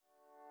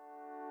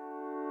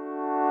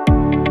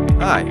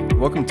Hi,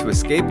 welcome to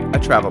Escape, a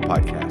travel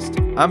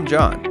podcast. I'm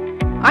John.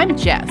 I'm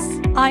Jess.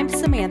 I'm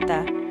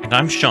Samantha. And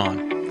I'm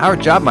Sean. Our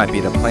job might be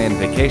to plan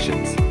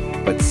vacations,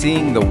 but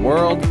seeing the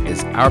world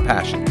is our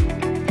passion.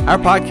 Our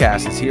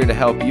podcast is here to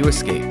help you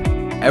escape.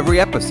 Every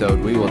episode,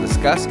 we will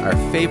discuss our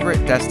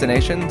favorite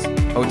destinations,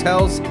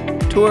 hotels,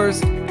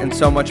 tours, and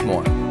so much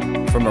more.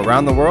 From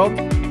around the world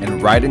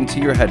and right into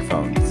your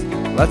headphones.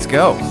 Let's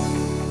go.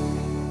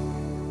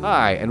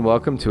 Hi, and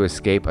welcome to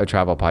Escape, a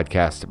travel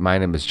podcast. My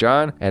name is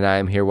John, and I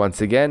am here once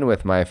again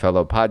with my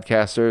fellow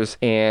podcasters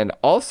and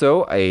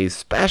also a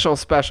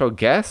special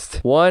guest,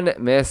 one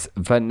Miss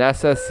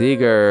Vanessa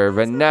Seeger.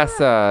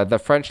 Vanessa, the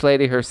French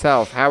lady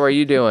herself. How are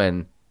you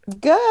doing?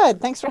 Good.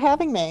 Thanks for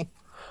having me.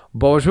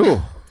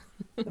 Bonjour.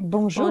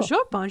 Bonjour.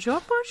 Bonjour,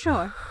 bonjour,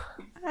 bonjour.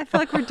 I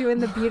feel like we're doing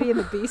the Beauty and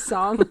the Beast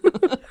song.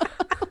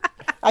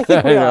 I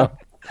think we are.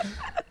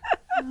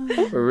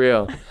 For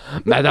real.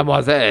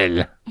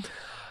 Mademoiselle.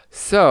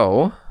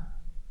 So,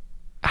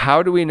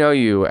 how do we know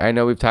you? I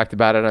know we've talked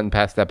about it on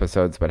past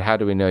episodes, but how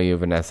do we know you,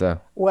 Vanessa?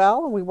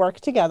 Well, we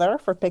work together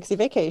for Pixie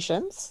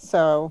Vacations,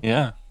 so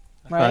Yeah.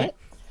 right.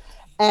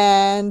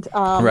 And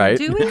Right.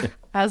 Do we?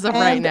 As of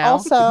and right now.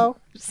 also,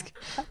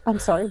 I'm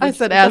sorry. I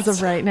said as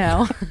of right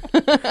now.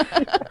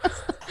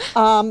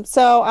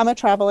 So I'm a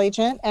travel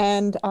agent,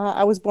 and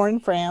I was born in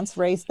France,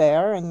 raised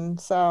there,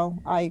 and so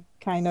I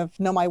kind of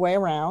know my way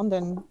around,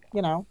 and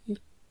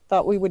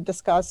thought we would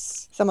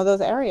discuss some of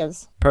those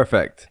areas.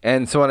 Perfect.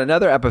 And so on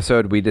another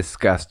episode, we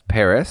discussed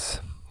Paris,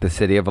 the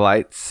city of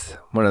lights,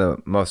 one of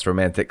the most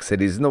romantic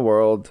cities in the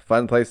world,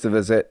 fun place to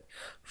visit,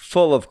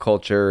 full of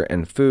culture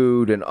and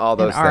food and all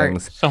those art.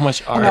 things. So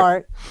much art. And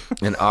art.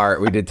 And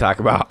art. We did talk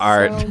about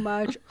art. So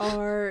much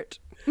art.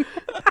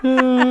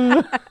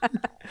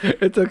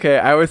 It's okay.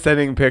 I was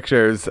sending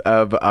pictures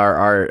of our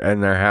art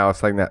in our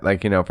house, like that,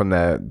 from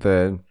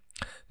the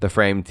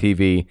frame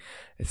TV.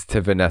 It's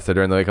to Vanessa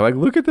during the week. I'm like,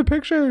 look at the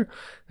picture.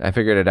 I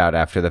figured it out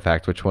after the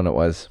fact which one it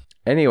was.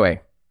 Anyway,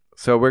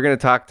 so we're going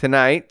to talk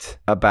tonight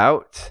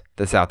about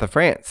the south of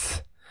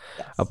France.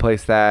 Yes. A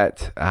place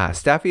that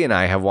Steffi and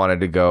I have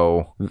wanted to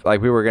go.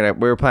 Like we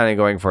were planning on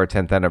going for our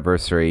 10th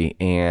anniversary,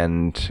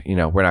 and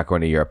we're not going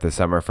to Europe this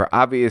summer for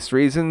obvious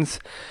reasons.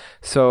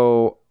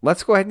 So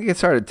let's go ahead and get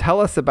started.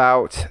 Tell us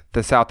about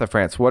the south of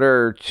France. What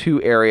are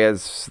two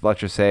areas,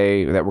 let's just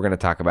say, that we're going to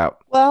talk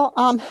about? Well,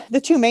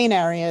 the two main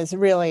areas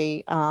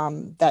really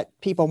that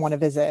people want to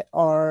visit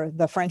are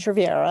the French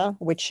Riviera,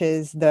 which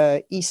is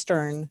the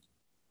easternmost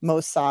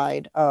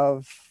side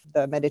of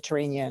the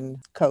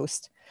Mediterranean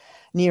coast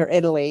near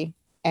Italy,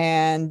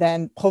 and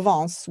then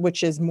Provence,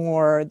 which is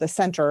more the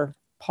center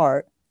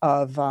part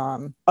of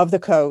the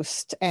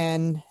coast,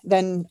 and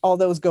then all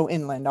those go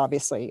inland,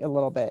 obviously, a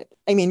little bit.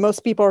 I mean,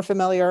 most people are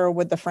familiar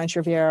with the French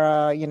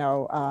Riviera,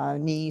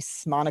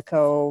 Nice,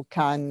 Monaco,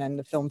 Cannes, and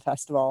the film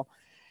festival.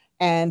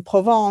 And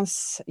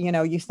Provence,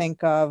 you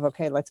think of,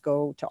 okay, let's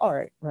go to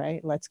art,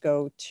 right? Let's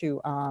go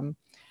to,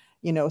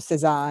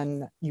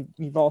 Cézanne.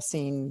 You've all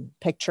seen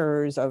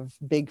pictures of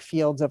big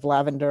fields of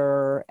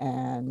lavender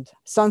and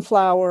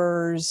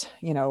sunflowers,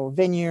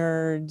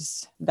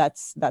 vineyards.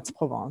 That's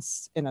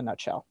Provence in a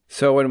nutshell.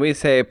 So when we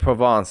say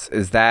Provence,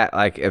 is that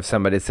like if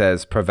somebody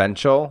says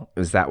provincial,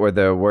 is that where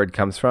the word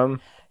comes from?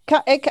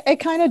 It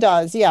kind of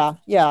does. Yeah.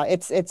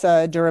 It's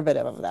a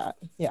derivative of that.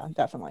 Yeah,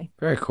 definitely.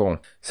 Very cool.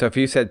 So if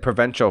you said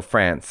provincial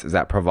France, is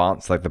that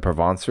Provence, like the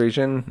Provence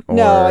region? Or...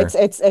 No,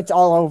 it's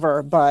all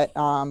over, but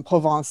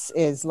Provence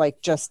is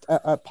like just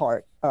a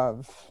part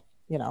of,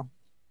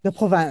 the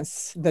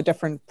province, the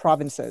different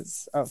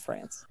provinces of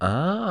France.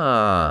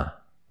 Ah.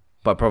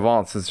 But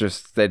Provence is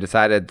just, they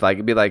decided like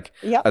it'd be like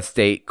Yep. a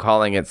state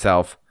calling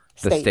itself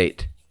the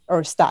state.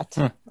 Or stat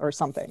or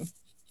something.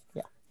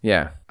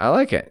 Yeah, I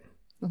like it.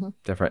 Mm-hmm.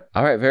 Different.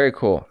 All right, very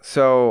cool.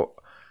 So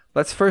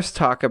let's first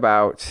talk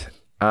about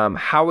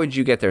how would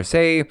you get there?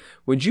 Say,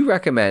 would you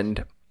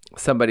recommend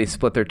somebody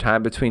split their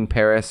time between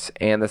Paris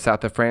and the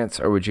south of France,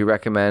 or would you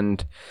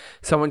recommend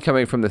someone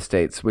coming from the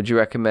States? Would you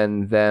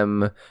recommend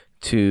them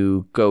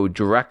to go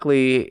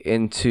directly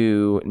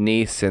into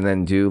Nice and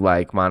then do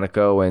like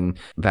Monaco and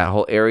that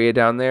whole area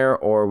down there,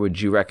 or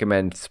would you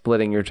recommend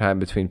splitting your time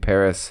between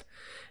Paris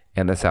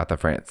and the south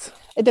of France?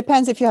 It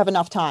depends if you have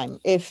enough time.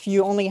 If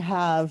you only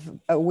have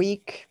a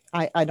week,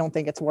 I don't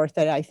think it's worth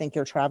it. I think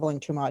you're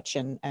traveling too much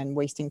and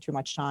wasting too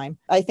much time.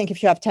 I think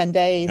if you have 10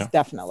 days, Yeah.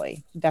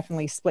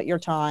 definitely split your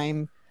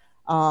time.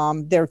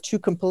 They're two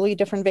completely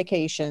different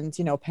vacations.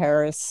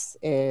 Paris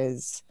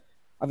is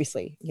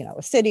obviously,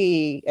 a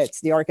city.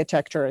 It's the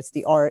architecture, it's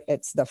the art,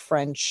 it's the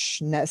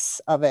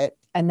Frenchness of it.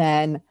 And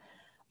then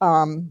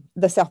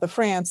the south of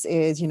France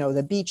is,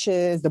 the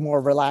beaches, the more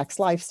relaxed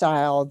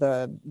lifestyle,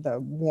 the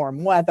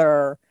warm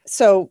weather.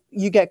 So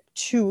you get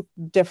two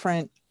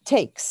different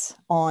takes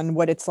on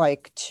what it's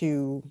like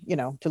to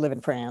live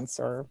in France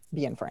or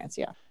be in France.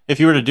 Yeah. If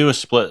you were to do a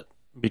split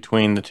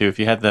between the two, if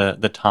you had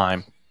the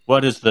time,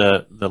 what is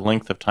the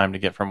length of time to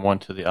get from one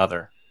to the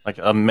other? Like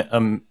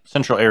a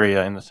central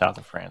area in the south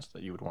of France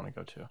that you would want to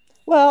go to?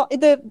 Well,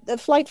 the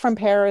flight from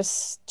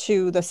Paris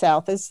to the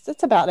south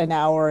it's about an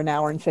hour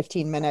and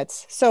 15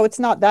 minutes. So it's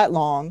not that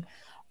long.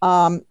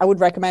 I would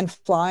recommend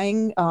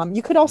flying.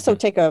 You could also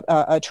take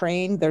a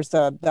train. There's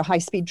the high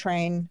speed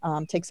train.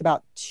 Takes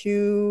about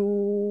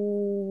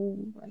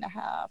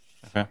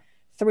 2.5,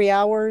 3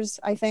 hours,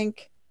 I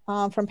think,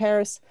 from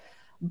Paris.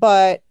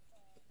 But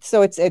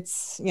so it's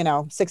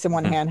six in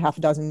one hand, half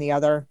a dozen in the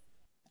other.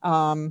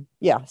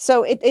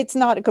 So it's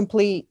not a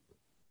complete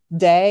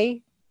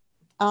day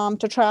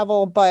to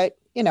travel, but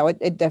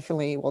it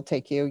definitely will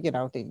take you.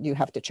 You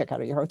have to check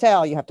out of your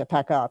hotel, you have to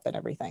pack up and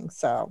everything.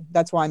 So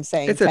that's why I'm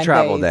saying it's a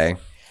travel day,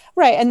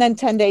 right? And then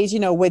 10 days,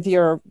 with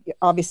your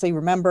obviously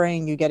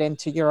remembering you get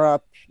into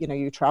Europe,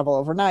 you travel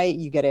overnight,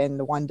 you get in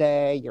the one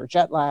day, you're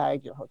jet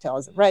lagged, your hotel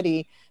isn't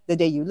ready. The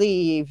day you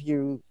leave,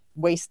 you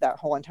waste that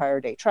whole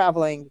entire day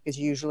traveling because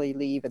you usually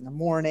leave in the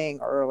morning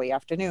or early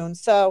afternoon.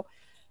 So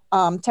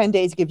 10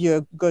 days give you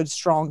a good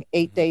strong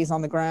 8 days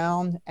on the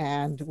ground,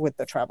 and with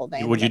the travel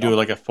day. Would you do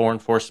like a 4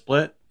 and 4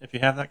 split if you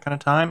have that kind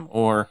of time,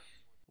 or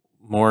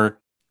more?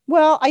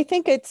 Well, I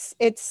think it's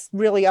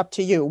really up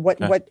to you.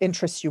 What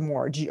interests you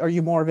more? Are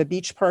you more of a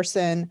beach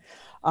person?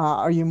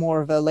 Are you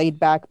more of a laid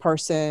back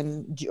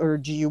person? Or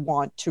do you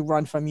want to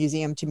run from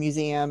museum to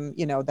museum?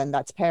 Then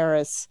that's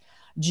Paris.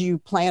 Do you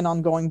plan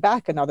on going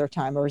back another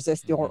time, or is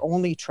this your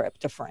only trip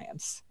to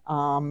France?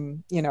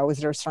 Is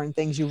there certain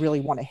things you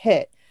really want to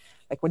hit?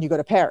 Like when you go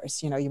to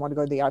Paris, you want to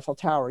go to the Eiffel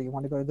Tower, you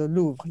want to go to the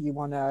Louvre, you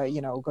want to,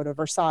 go to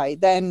Versailles,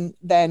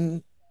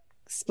 then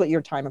split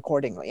your time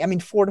accordingly. I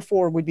mean, 4 to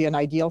 4 would be an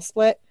ideal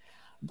split,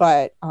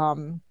 but,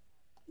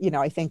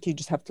 I think you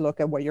just have to look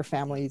at what your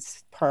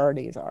family's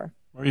priorities are.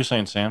 What are you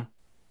saying, Sam?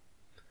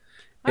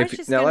 I was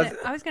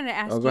going to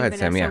ask you, go ahead, Vanessa,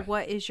 Sam, yeah.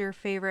 what is your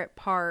favorite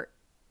part?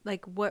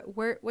 Like,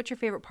 what's your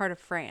favorite part of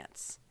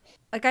France?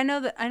 Like, I know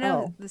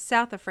the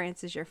south of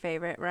France is your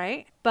favorite,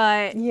 right?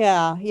 But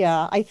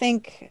yeah. I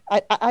think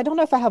I don't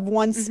know if I have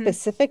one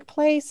specific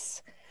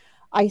place.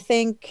 I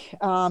think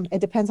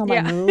it depends on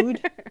my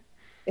mood.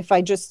 If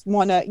I just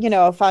want to,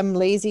 if I'm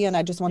lazy and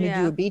I just want to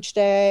do a beach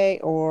day,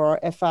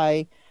 or if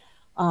I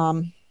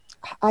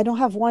don't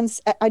have one.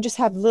 I just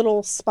have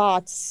little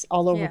spots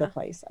all over the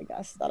place, I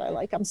guess, that I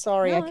like. I'm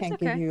sorry, I can't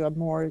give you a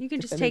more. You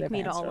can just take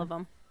me to all of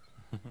them.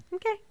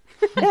 Okay.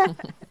 Yeah,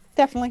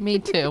 definitely. Me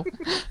too.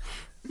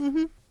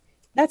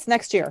 That's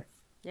next year.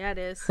 Yeah, it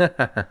is.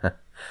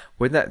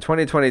 With that,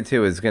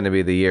 2022 is going to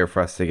be the year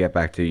for us to get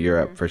back to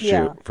Europe for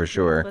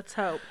sure. Let's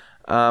hope.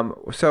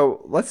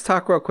 So let's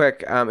talk real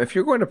quick. If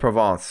you're going to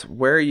Provence,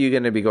 where are you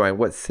going to be going?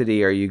 What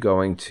city are you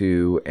going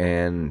to,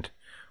 and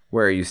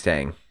where are you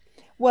staying?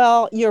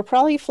 Well, you're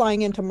probably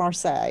flying into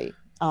Marseille,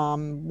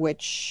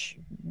 which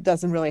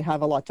doesn't really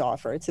have a lot to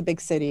offer. It's a big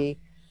city.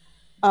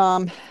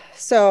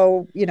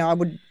 So,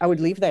 I would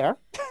leave there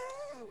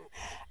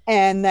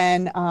and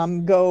then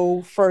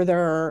go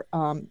further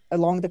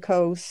along the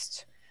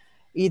coast,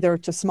 either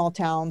to small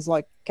towns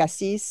like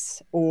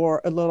Cassis,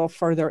 or a little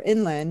further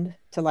inland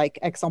to like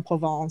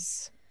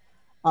Aix-en-Provence,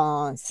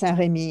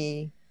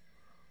 Saint-Rémy.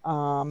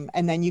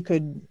 And then you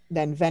could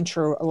then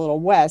venture a little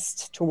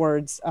west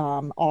towards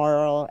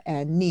Arles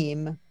and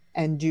Nîmes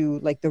and do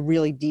like the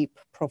really deep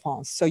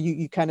Provence. So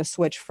you kind of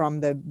switch from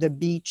the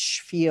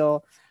beach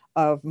feel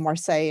of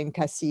Marseille and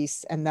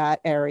Cassis and that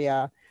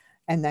area,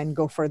 and then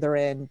go further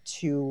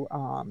into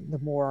the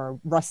more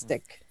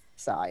rustic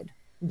side,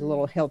 the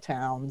little hill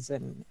towns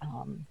and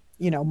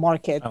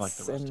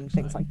markets and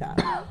things like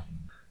that.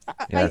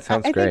 Yeah, that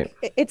sounds great.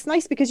 Think it's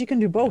nice because you can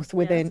do both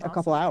within a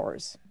couple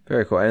hours.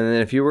 Very cool. And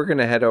then if you were going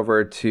to head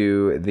over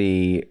to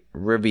the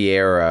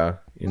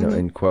Riviera,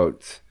 in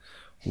quotes,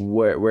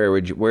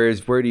 where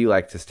do you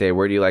like to stay?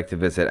 Where do you like to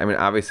visit? I mean,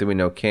 obviously we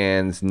know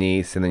Cannes,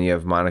 Nice, and then you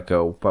have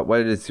Monaco, but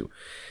what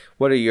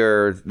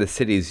are the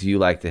cities you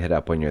like to hit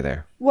up when you're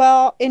there?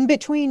 Well, in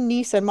between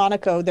Nice and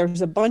Monaco,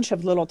 there's a bunch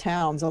of little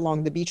towns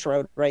along the beach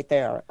road right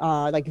there,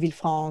 like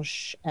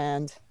Villefranche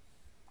and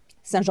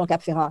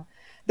Saint-Jean-Cap-Ferrat,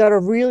 that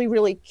are really,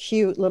 really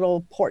cute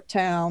little port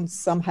towns.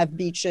 Some have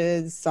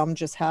beaches, some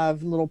just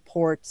have little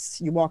ports.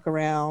 You walk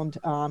around,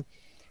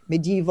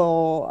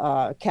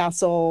 medieval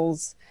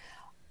castles.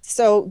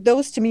 So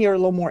those to me are a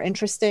little more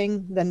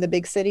interesting than the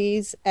big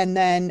cities. And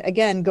then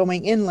again,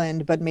 going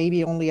inland, but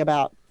maybe only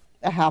about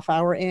a half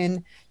hour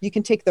in, you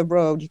can take the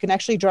road. You can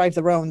actually drive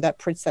the road that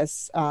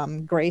Princess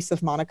Grace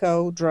of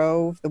Monaco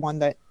drove, the one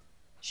that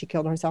she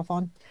killed herself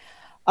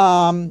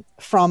on,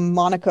 from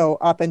Monaco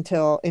up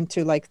into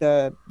like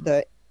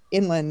the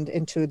inland,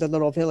 into the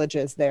little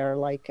villages there,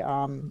 like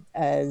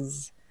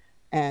Eze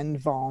and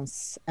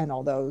Vence and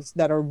all those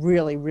that are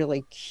really,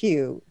 really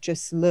cute.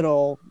 Just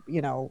little,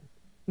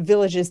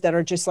 villages that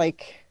are just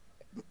like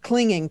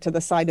clinging to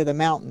the side of the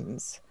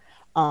mountains.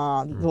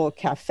 Little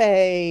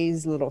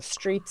cafes, little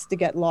streets to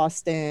get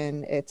lost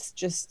in. It's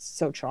just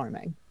so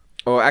charming.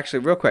 Oh, actually,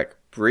 real quick,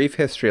 brief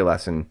history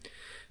lesson.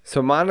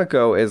 So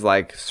Monaco is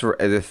like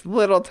this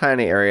little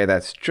tiny area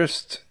that's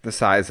just the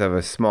size of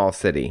a small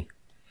city.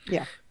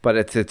 Yeah. But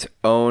it's its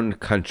own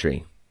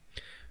country.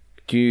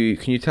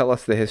 Can you tell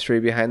us the history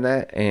behind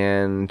that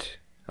and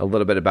a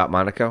little bit about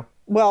Monaco?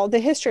 Well, the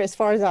history, as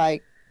far as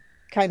I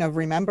kind of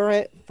remember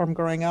it from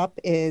growing up,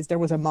 is there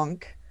was a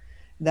monk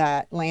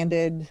that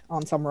landed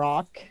on some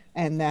rock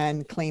and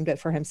then claimed it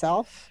for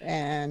himself,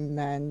 and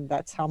then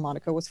that's how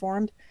Monaco was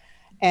formed.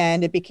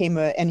 And it became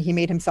and he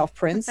made himself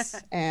prince,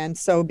 and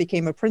so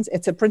became a prince.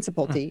 It's a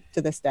principality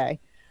to this day.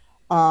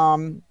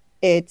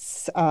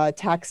 It's a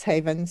tax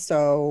haven,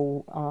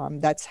 so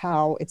that's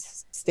how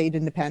it's stayed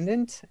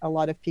independent. A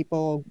lot of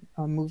people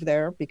move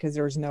there because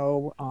there's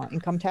no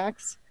income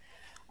tax.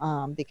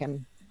 They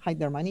can hide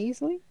their money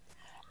easily.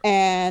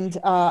 And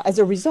as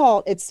a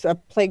result, it's a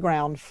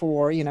playground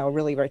for,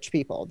 really rich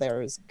people.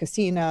 There's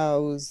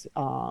casinos,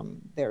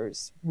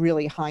 there's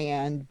really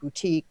high-end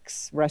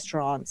boutiques,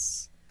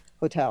 restaurants,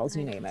 hotels,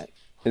 you name it.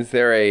 Is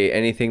there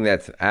anything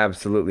that's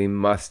absolutely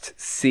must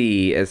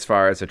see as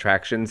far as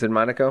attractions in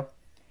Monaco?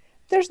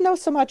 There's no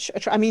so much.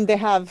 I mean, they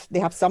have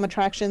some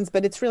attractions,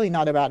 but it's really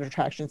not about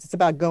attractions. It's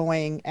about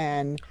going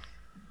and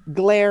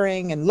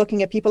glaring and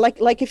looking at people.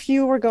 Like if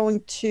you were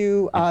going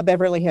to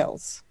Beverly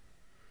Hills,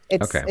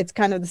 it's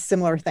kind of the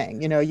similar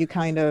thing. You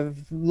kind of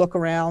look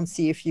around,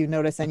 see if you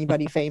notice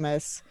anybody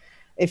famous.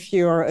 If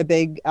you're a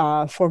big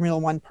Formula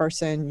One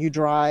person, you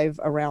drive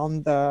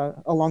around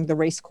along the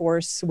race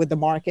course with the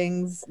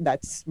markings.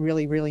 That's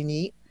really, really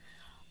neat.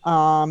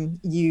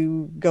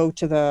 You go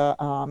to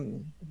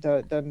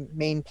the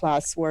main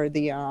place where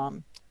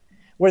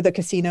the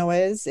casino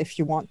is. If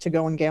you want to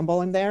go and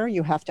gamble in there,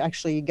 you have to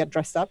actually get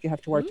dressed up. You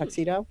have to wear a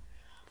tuxedo,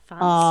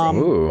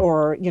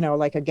 or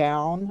like a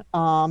gown.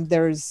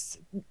 There's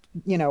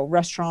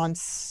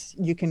restaurants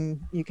you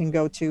can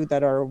go to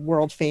that are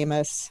world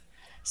famous.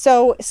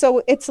 So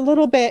it's a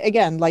little bit,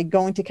 again, like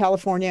going to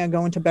California,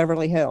 going to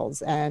Beverly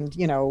Hills, and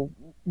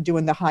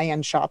doing the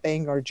high-end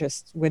shopping or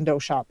just window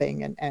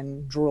shopping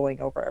and drooling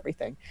over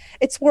everything.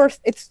 It's worth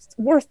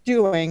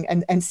doing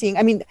and seeing.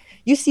 I mean,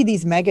 you see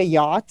these mega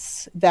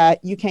yachts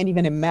that you can't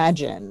even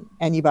imagine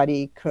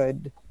anybody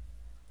could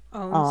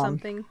own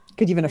something,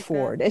 could even like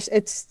afford. that.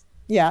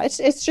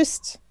 It's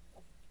just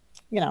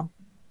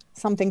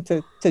something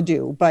to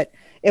do, but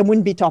it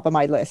wouldn't be top of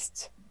my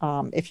list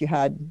if you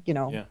had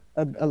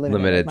a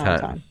limited amount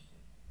of time.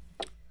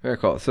 Very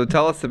cool. So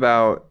tell us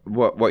about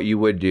what you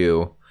would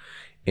do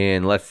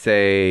in, let's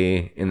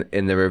say,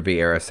 in the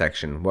Riviera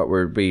section. What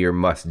would be your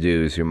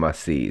must-dos, your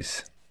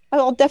must-sees?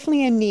 Well,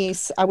 definitely in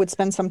Nice, I would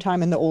spend some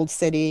time in the old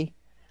city.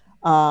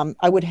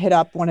 I would hit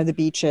up one of the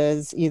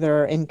beaches,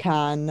 either in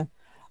Cannes,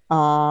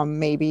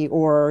 maybe,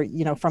 or,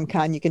 from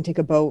Cannes, you can take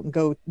a boat and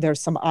go.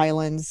 There's some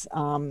islands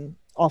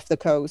off the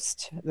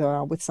coast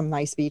with some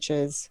nice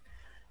beaches.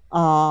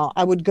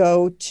 I would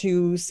go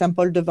to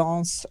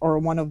Saint-Paul-de-Vence or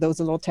one of those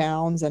little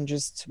towns and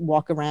just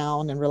walk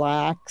around and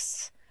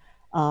relax.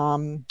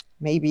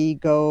 Maybe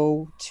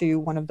go to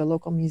one of the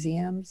local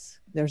museums.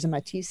 There's a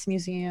Matisse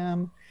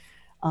museum.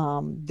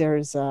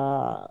 There's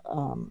a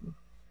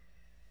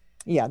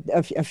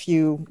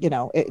few,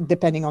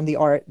 depending on the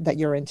art that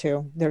you're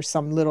into, there's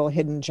some little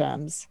hidden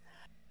gems.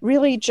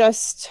 Really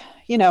just,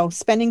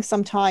 spending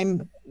some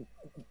time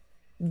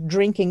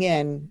drinking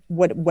in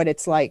what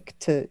it's like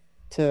to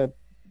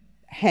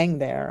hang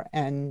there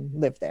and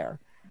live there.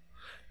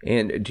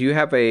 And do you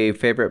have a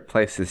favorite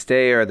place to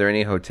stay? Are there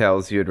any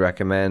hotels you would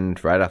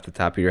recommend right off the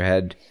top of your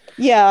head?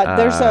 Yeah,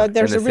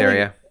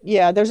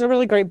 there's a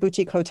really great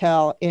boutique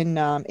hotel in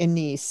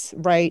Nice,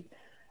 right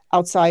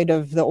outside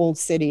of the old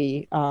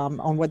city,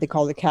 on what they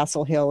call the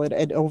Castle Hill.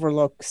 It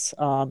overlooks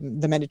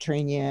the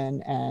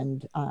Mediterranean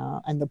and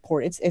the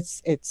port.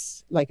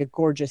 It's like a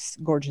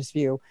gorgeous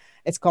view.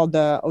 It's called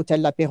the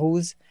Hôtel La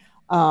Pérouse.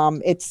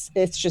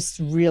 It's just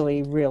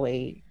really,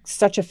 really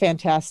such a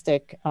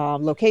fantastic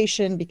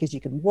location because you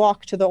can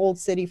walk to the old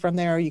city from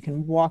there. You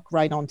can walk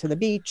right onto the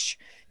beach.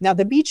 Now,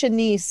 the beach in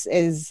Nice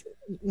is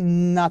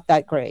not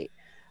that great.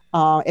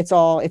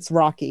 It's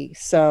rocky.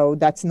 So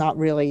that's not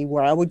really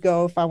where I would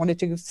go if I wanted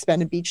to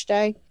spend a beach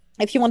day.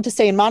 If you want to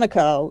stay in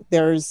Monaco,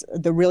 there's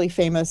the really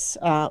famous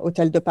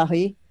Hôtel de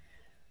Paris,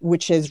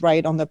 which is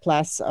right on the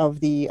place of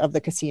the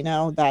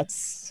casino.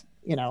 That's,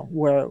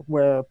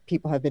 where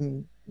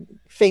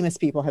famous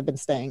people have been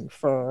staying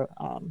for,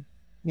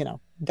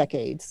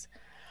 decades.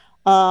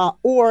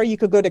 Or you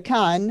could go to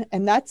Cannes,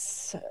 and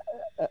that's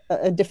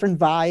a different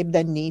vibe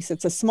than Nice.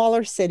 It's a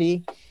smaller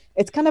city.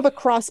 It's kind of a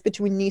cross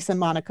between Nice and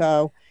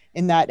Monaco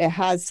in that it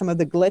has some of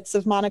the glitz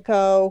of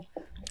Monaco,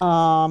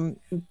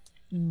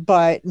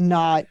 but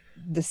not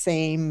the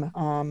same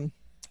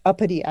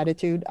uppity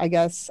attitude, I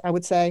guess I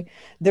would say.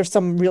 There's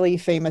some really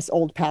famous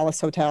old palace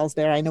hotels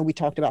there. I know we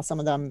talked about some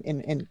of them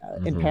in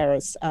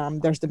Paris.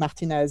 There's the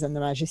Martinez and the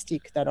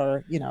Majestic that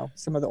are,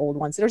 some of the old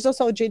ones. There's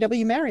also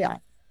JW Marriott.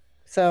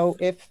 So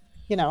if,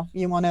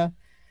 you want to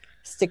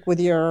stick with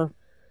your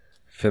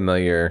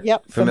familiarity.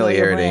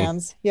 Familiar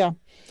brands. Yeah.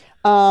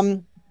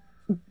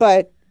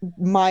 But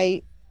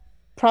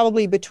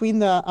probably between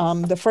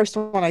the first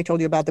one I told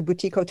you about, the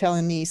boutique hotel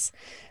in Nice,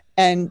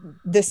 and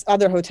this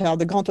other hotel,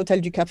 the Grand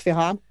Hôtel du Cap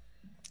Ferrat,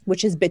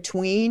 which is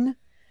between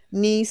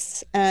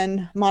Nice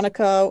and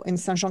Monaco in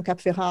Saint-Jean-Cap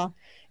Ferrat,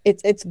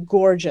 It's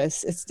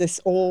gorgeous. It's this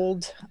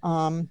oldish,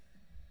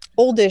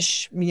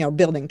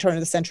 building, turn of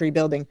the century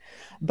building,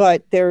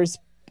 but there's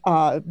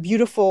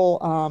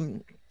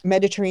beautiful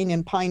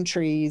Mediterranean pine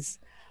trees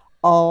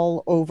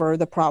all over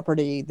the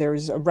property.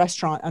 There's a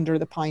restaurant under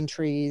the pine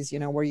trees,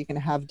 where you can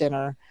have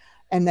dinner,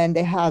 and then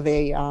they have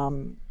a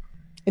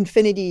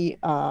infinity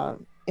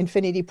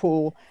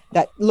pool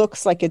that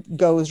looks like it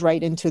goes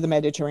right into the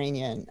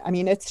Mediterranean. I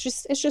mean, it's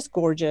just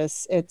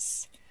gorgeous.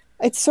 It's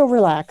so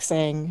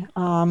relaxing.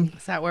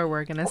 Is that where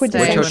we're gonna Which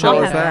stay? hotel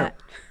when we is have that?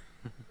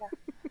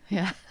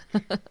 Yeah.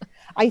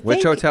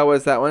 Which hotel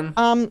was that one?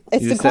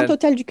 It's You the Grand said-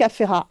 Hotel du Cap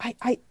Ferrat.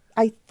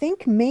 I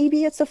think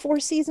maybe it's a Four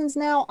Seasons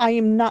now. I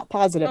am not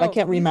positive. I Oh, can't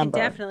you can remember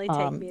definitely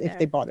take me if there.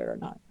 they bought it or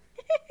not.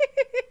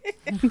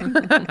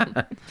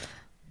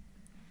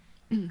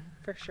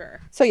 For sure.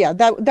 So yeah,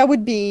 that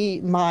would be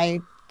my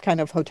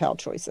kind of hotel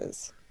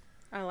choices.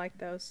 I like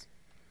those.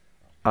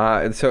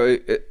 So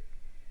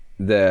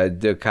the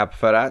De Cap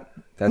Ferrat,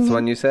 that's the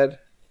one you said?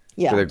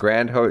 Yeah. For the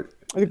Grand Hotel.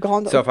 The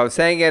Grand, So if I'm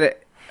saying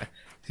it,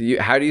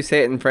 how do you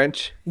say it in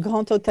French?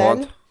 Grand Hotel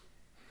Grand-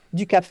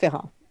 du Cap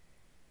Ferrat.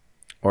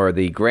 Or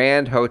the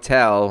Grand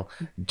Hotel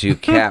du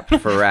Cap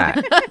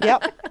Ferrat.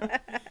 Yep.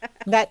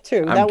 That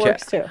too. That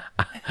works too.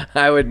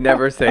 I would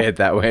never say it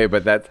that way,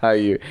 but that's how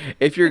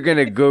if you're going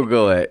to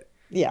Google it,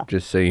 Yeah.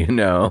 just so you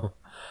know.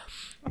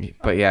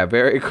 But yeah,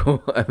 very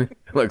cool. I mean,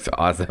 it looks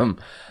awesome.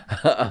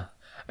 I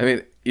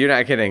mean, you're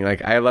not kidding.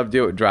 Like, I love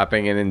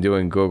dropping in and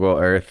doing Google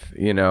Earth,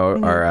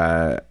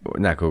 or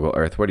not Google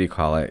Earth. What do you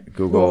call it?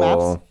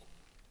 Google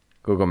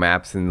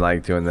Maps, and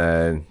like doing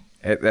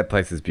that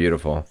place is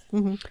beautiful.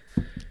 Mm-hmm.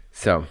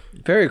 So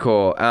very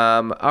cool.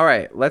 All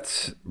right,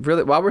 let's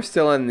while we're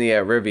still in the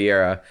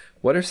Riviera,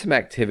 what are some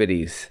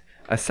activities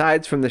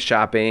aside from the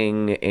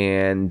shopping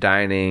and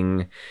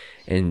dining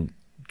and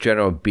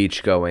general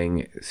beach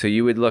going? So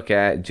you would look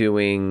at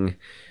doing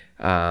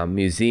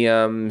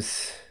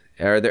museums.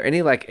 Are there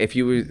any, like, if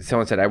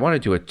someone said, I want to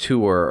do a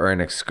tour or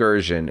an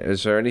excursion,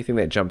 is there anything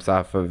that jumps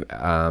off of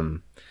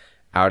out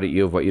at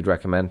you of what you'd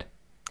recommend?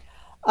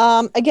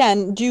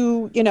 Again,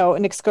 do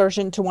an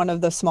excursion to one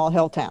of the small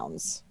hill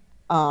towns,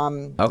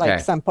 like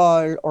Saint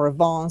Paul or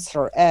Vence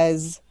or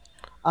Eze.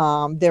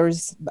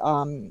 There's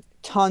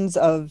tons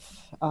of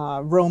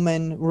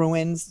Roman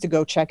ruins to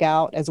go check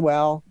out as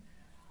well.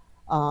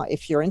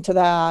 If you're into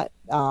that,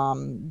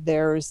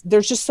 there's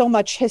just so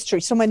much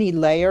history, so many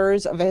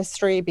layers of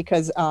history,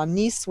 because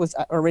Nice was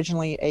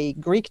originally a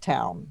Greek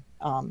town.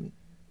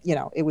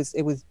 It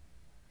was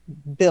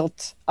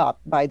built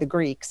up by the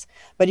Greeks,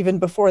 but even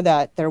before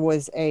that, there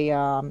was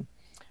a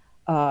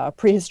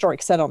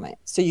prehistoric settlement.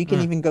 So you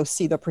can even go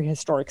see the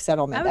prehistoric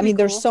settlement. I mean,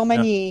 there's so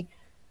many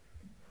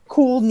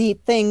cool, neat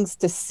things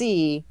to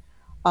see.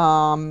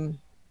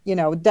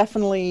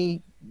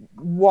 Definitely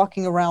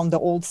walking around the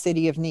old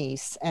city of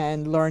Nice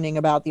and learning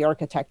about the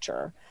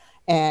architecture,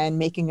 and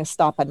making a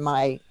stop at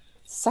my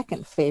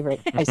second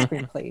favorite ice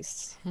cream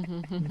place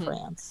in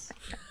France.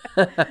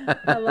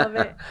 I love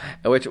it.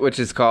 Which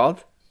is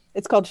called?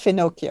 It's called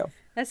Finocchio.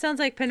 That sounds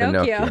like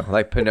Pinocchio.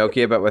 Like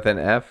Pinocchio, but with an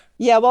F?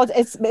 Yeah, well,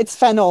 it's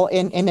fennel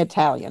in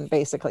Italian,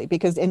 basically,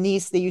 because in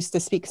Nice they used to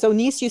speak. So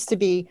Nice used to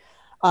be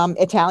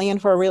Italian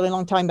for a really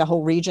long time. The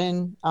whole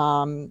region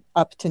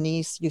up to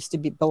Nice used to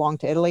belong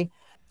to Italy.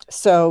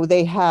 So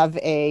they have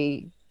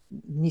a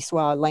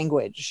Niçois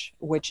language,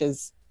 which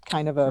is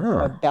kind of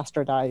a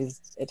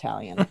bastardized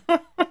Italian.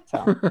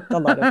 So a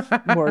lot of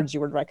words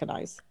you would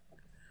recognize.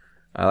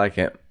 I like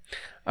it.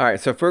 All right,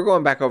 so if we're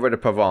going back over to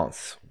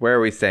Provence, where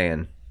are we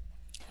staying?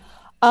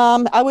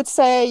 I would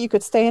say you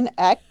could stay in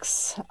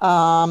Aix.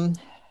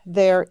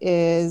 There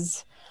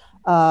is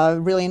a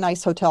really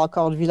nice hotel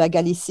called Villa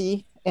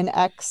Galicie in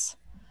Aix.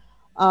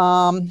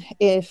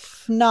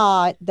 If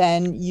not,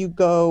 then you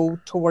go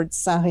towards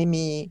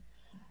Saint-Rémy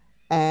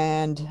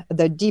and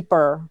the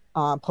deeper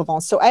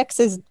Provence. So Aix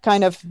is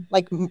kind of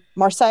like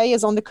Marseille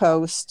is on the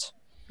coast.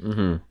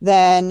 Mm-hmm.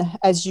 Then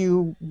as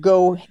you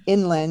go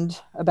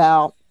inland,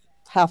 about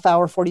half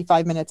hour,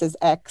 45 minutes is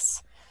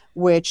Aix,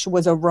 which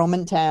was a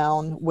Roman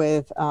town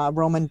with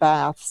Roman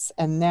baths.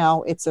 And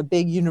now it's a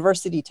big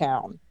university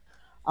town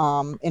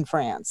in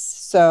France.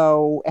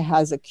 So it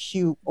has a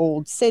cute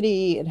old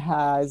city. It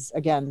has,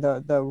 again,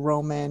 the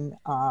Roman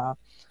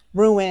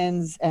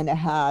ruins, and it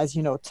has,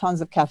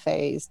 tons of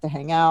cafes to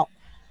hang out.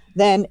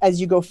 Then as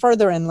you go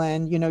further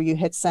inland, you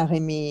hit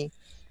Saint-Rémy,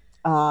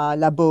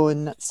 La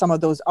Beaune, some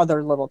of those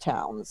other little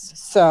towns.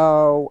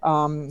 So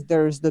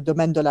there's the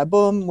Domaine de la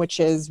Beaume, which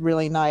is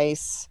really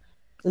nice.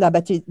 La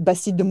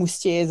Bastide de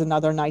Moustier is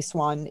another nice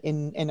one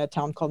in a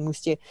town called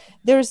Moustier.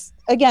 There's,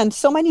 again,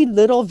 so many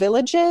little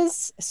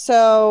villages.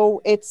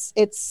 So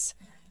it's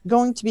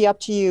going to be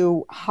up to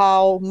you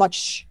how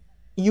much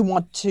you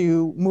want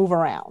to move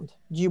around.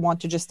 Do you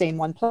want to just stay in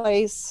one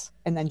place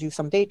and then do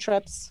some day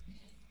trips?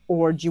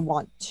 Or do you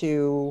want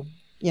to,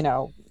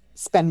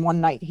 spend one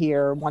night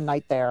here, one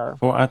night there?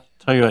 Well, I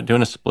tell you what,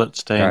 doing a split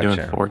stay and doing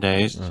Gotcha. 4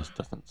 days just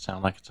doesn't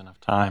sound like it's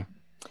enough time.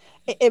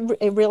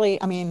 It really,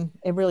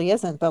 it really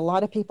isn't. But a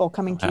lot of people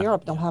coming to Yeah.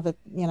 Europe don't have it,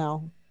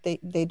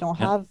 they don't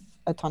have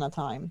a ton of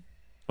time.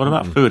 What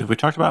about food? Have we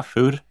talked about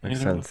food?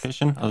 Makes Any sense.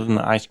 location other than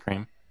the ice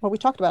cream? Well, we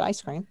talked about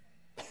ice cream.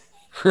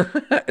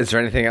 Is there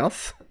anything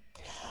else?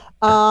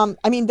 I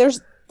mean,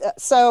 there's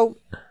so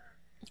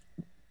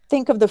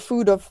think of the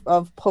food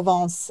of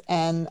Provence,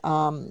 and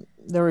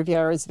the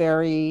Riviera is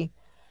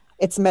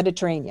it's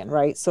Mediterranean,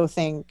 right? So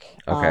think,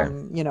 Okay.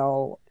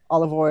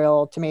 olive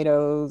oil,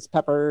 tomatoes,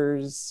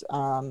 peppers,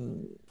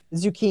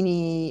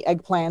 zucchini,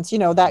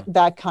 eggplants,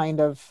 that kind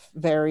of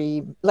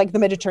very like the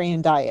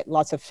Mediterranean diet,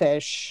 lots of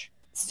fish.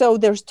 So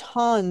there's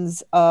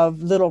tons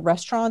of little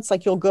restaurants.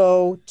 Like you'll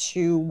go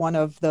to one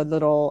of the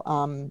little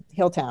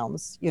hill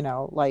towns,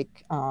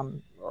 like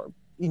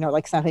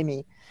like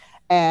Saint-Rémy,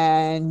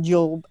 and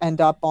you'll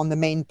end up on the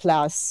main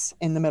place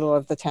in the middle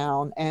of the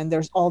town, and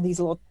there's all these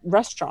little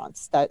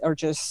restaurants that are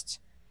just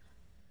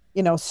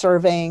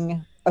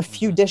serving a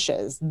few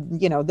dishes.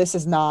 This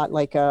is not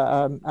like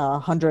a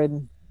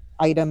 100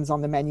 items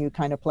on the menu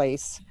kind of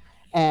place,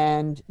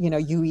 and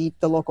you eat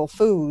the local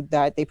food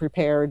that they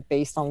prepared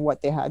based on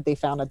what they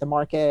found at the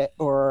market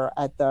or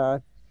at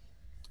the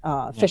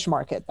fish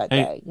market that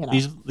day.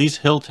 These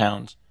hill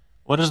towns,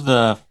 what is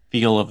the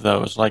feel of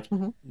those? Like,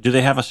 do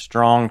they have a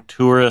strong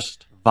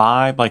tourist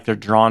vibe? Like they're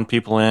drawing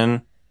people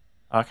in?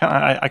 I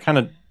kind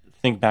of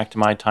think back to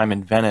my time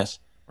in Venice,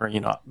 where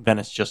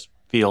Venice just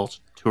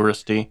feels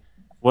touristy.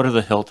 What are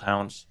the hill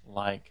towns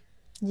like?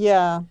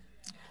 Yeah,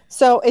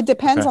 so it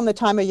depends on the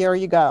time of year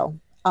you go.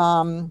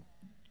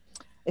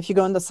 If you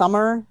go in the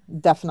summer,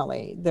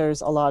 definitely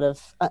there's a lot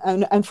of.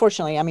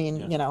 Unfortunately, I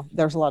mean,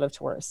 there's a lot of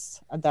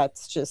tourists.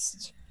 That's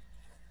just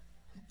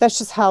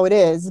how it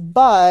is.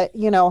 But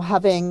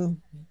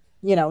having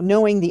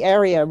knowing the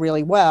area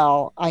really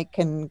well, I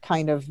can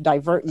kind of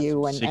divert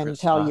you and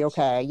tell you,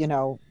 okay,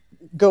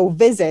 go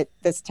visit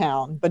this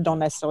town, but don't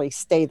necessarily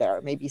stay there.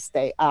 Maybe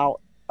stay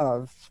out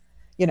of,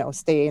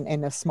 stay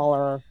in a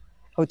smaller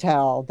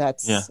hotel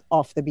that's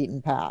off the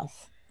beaten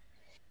path.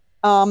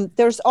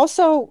 There's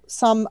also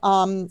some,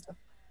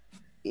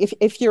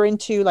 if you're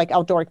into like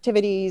outdoor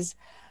activities,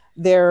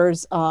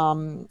 there's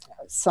some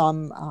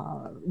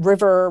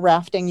river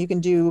rafting you can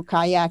do,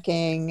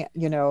 kayaking,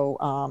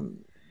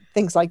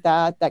 things like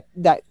that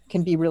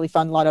can be really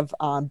fun. A lot of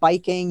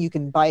biking. You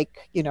can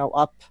bike,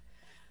 up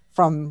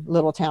from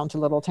little town to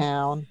little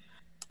town.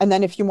 And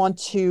then if you want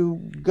to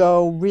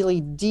go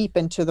really deep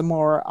into the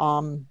more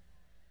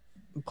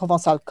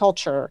Provençal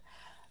culture,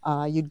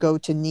 you'd go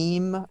to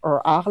Nîmes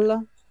or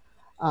Arles.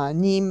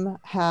 Nîmes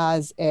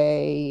has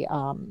a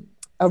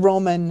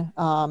Roman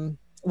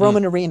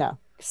arena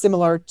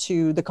similar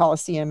to the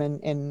Colosseum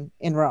in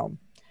Rome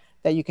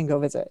that you can go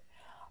visit.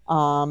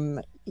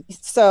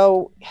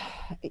 So,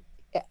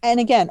 and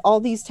again, all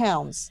these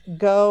towns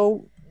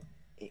go,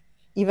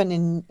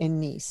 even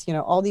in Nice,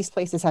 all these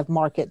places have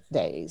market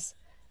days.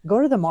 Go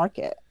to the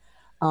market,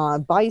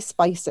 buy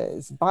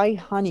spices, buy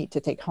honey to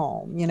take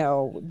home,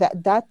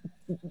 that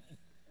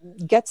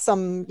get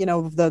some,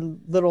 the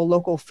little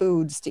local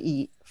foods to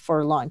eat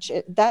for lunch.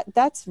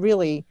 That's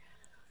really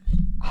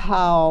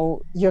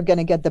how you're going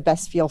to get the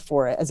best feel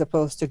for it, as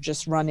opposed to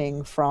just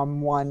running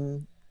from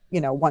one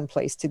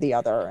place to the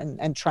other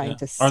and trying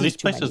to see. Are these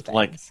places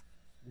like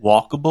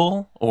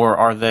walkable, or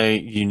are they,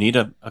 you need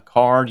a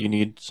car? Do you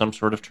need some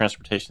sort of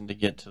transportation to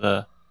get to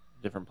the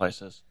different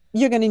places?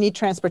 You're going to need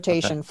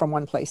transportation from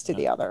one place to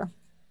the other.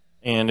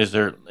 And is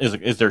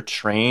there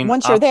train?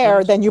 Once you're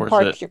there, then you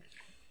park.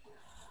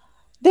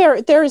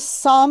 There's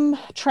some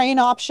train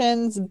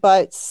options,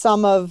 but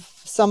some of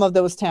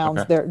those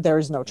towns there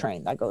is no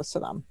train that goes to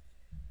them.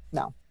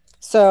 No.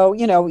 So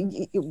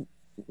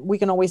we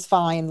can always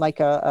find like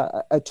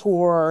a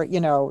tour,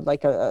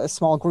 like a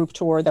small group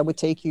tour that would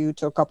take you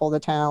to a couple of the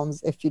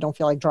towns if you don't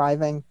feel like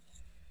driving.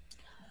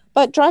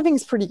 But driving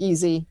is pretty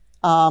easy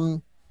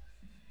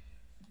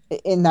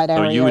in that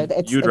area.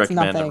 So you'd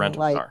recommend nothing the rental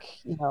like, car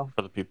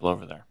for the people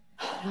over there.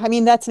 I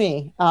mean, that's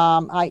me.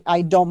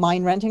 I don't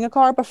mind renting a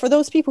car, but for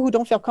those people who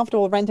don't feel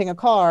comfortable renting a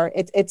car,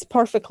 it's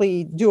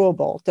perfectly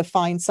doable to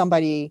find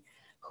somebody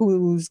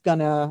who's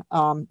gonna,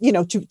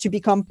 to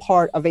become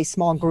part of a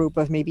small group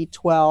of maybe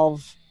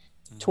 12,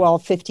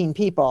 15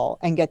 people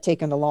and get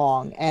taken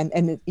along.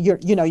 And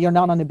you're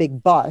not on a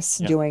big bus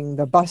doing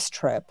the bus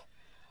trip,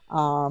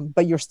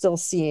 but you're still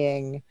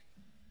seeing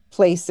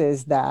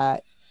places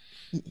that,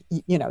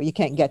 you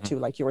can't get to,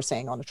 like you were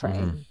saying, on a train.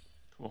 Mm-hmm.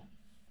 Cool.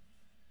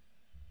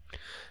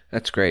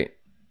 That's great.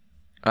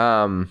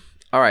 All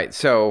right.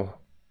 So,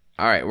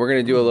 we're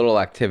going to do a little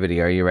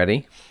activity. Are you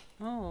ready?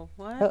 Oh,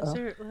 what? What?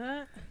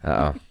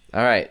 Uh-oh.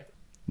 All right.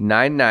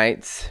 9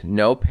 nights,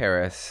 no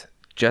Paris,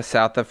 just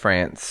south of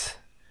France.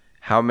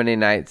 How many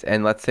nights?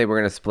 And let's say we're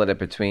going to split it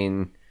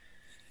between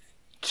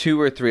 2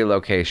 or 3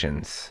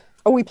 locations.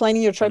 Are we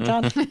planning your trip,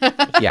 John?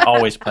 Yeah.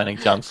 Always planning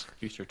John's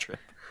future trip.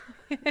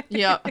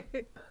 Yeah.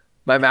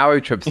 My Maui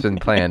trip's been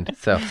planned,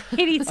 so.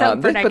 He needs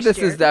something for next But this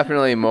year. is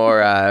definitely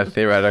more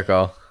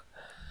theoretical.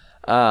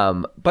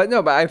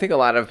 But I think a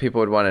lot of people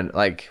would want to,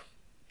 like,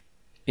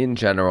 in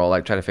general,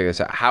 like, try to figure this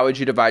out. How would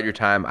you divide your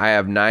time? I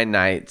have 9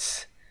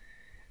 nights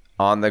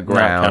on the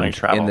ground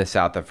in the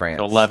south of France.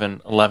 So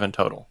 11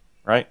 total.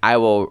 right? I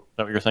will Is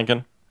that what you're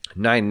thinking?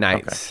 9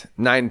 nights,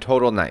 9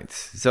 total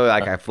nights. So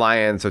like I fly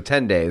in, so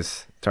 10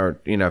 days. Or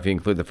if you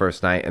include the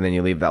first night and then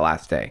you leave that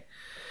last day.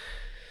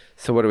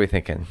 So what are we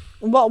thinking?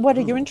 Well, what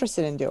are you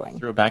interested in doing?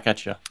 Threw it back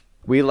at you.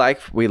 We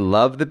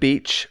love the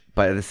beach,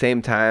 but at the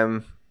same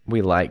time,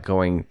 we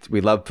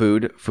love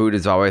food. Food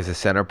is always the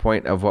center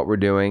point of what we're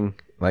doing.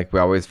 Like we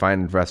always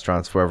find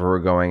restaurants wherever we're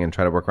going and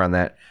try to work around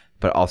that,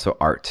 but also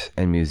art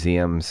and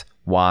museums,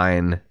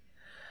 wine.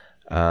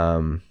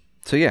 So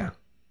yeah.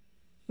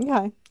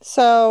 Okay.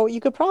 So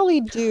you could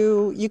probably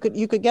you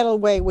could get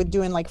away with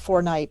doing like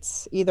 4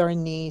 nights, either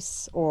in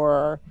Nice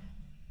or,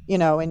 in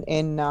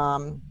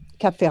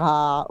Cap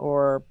Ferrat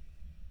or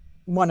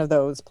one of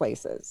those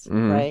places,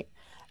 right?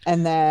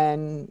 And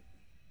then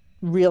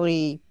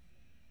really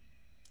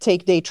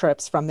take day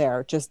trips from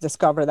there, just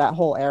discover that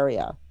whole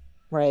area,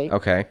 right?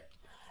 Okay.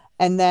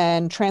 And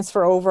then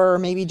transfer over,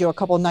 maybe do a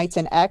couple nights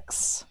in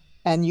Aix,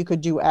 and you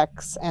could do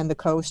Aix and the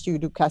coast. You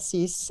do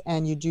Cassis,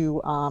 and you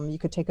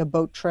could take a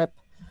boat trip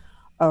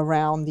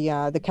around the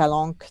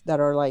Calanques that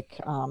are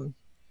like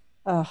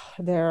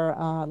they're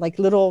like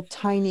little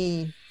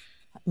tiny,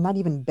 not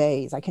even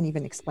bays. I can't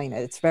even explain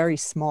it. It's very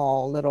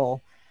small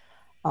little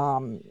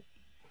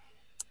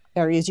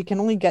areas. You can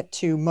only get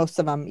to most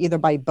of them either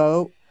by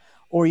boat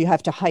or you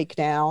have to hike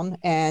down.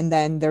 And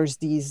then there's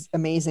these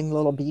amazing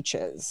little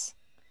beaches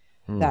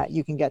that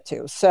you can get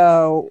to.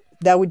 So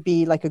that would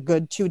be like a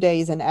good 2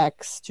 days in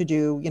Aix to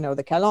do,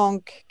 the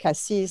Calanques,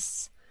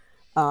 Cassis,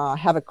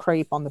 have a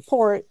crepe on the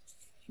port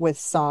with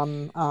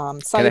some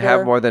cider. Can I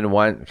have more than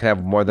one? Can I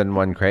have more than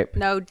one crepe?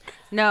 No.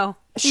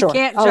 Sure. You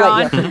can't,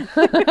 I'll John.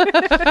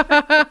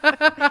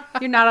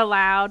 You're not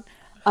allowed.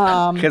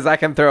 Because I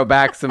can throw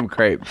back some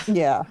crepes.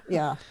 Yeah.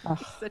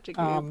 Such a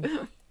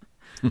goof.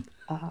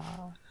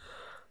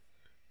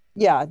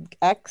 Yeah,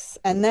 X,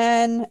 and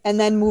then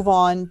move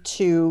on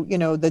to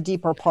the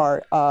deeper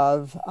part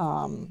of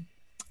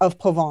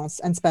Provence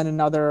and spend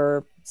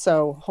another.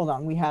 So hold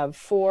on, we have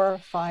 4,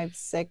 5,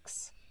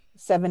 6,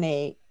 7,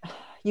 8.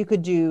 You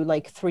could do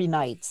like 3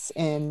 nights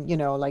in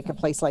like a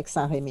place like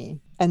Saint-Rémy,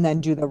 and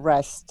then do the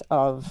rest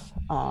of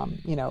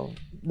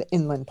the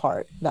inland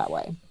part that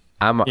way.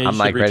 I'm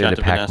like reach ready out to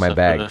to pack my Vanessa for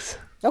bags.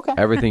 Okay,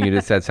 Everything you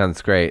just said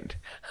sounds great.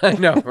 I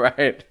know,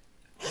 right?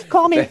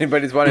 call me. If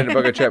anybody's wanting to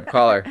book a trip,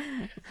 call her.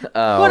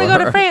 Want to go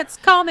to France?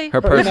 Call me.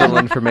 Her personal Her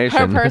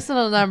information.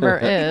 personal number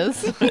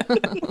is.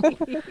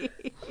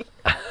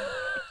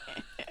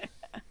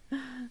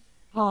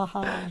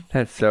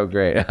 That's so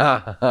great.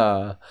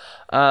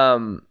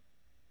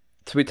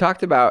 So we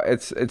talked about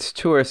it's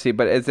touristy,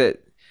 but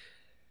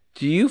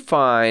do you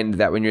find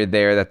that when you're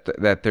there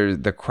that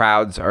the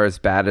crowds are as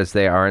bad as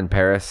they are in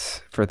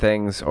Paris for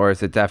things, or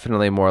is it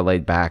definitely more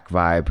laid back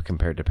vibe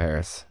compared to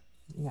Paris?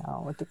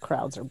 No, the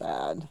crowds are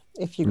bad.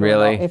 If you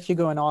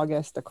go in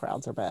August, the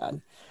crowds are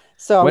bad.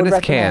 So when I would is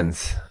recommend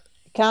Cannes?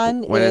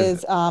 Cannes When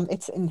is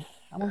it's in,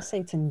 I want to say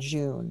it's in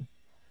June.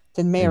 It's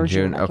in May or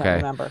June. I Okay.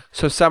 can't remember.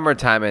 So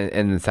summertime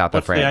in the south of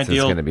What's the France is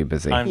ideal going to be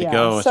busy. time to Yeah,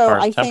 go as so far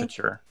as I think-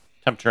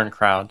 temperature and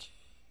crowds?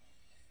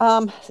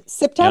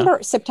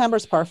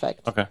 September's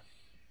perfect. Okay.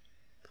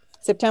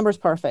 September's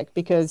perfect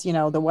because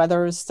the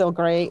weather is still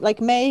great. Like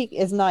May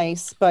is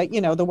nice, but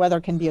the weather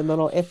can be a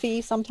little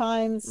iffy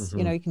sometimes.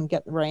 You can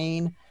get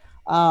rain.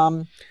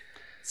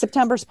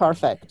 September's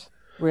perfect,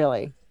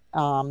 really.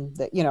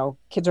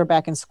 Kids are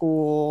back in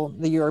school.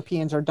 The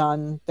Europeans are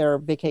done their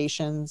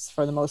vacations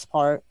for the most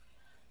part,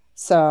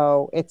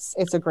 so it's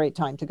a great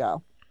time to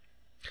go.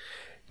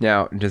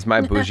 Now, does my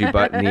bougie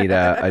butt need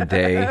a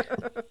day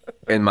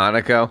in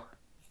Monaco?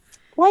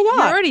 Why You're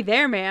not? already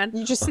there, man.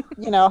 You just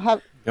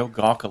have Go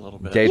gawk a little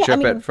bit. Day Yeah, I trip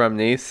mean- it from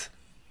Nice?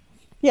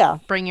 yeah.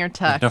 Bring your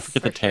tux. Don't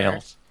forget the for sure.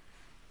 tails.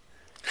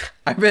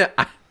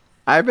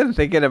 I've been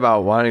thinking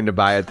about wanting to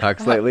buy a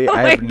tux lately.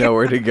 I have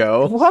nowhere to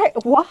go.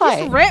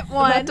 Why? Rent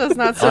one. That does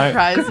not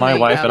surprise me. My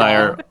wife at and I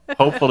all. are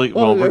hopefully,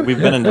 we've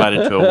been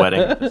invited to a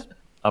wedding this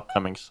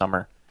upcoming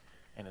summer,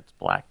 and it's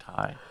black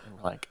tie. And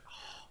we're like,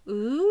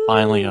 Ooh.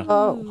 finally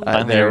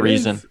There a it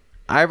reason. is.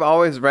 I've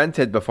always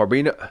rented before,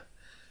 but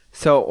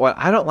so what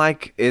I don't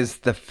like is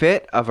the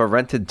fit of a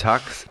rented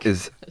tux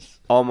is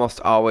almost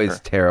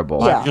always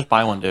terrible. Yeah. Just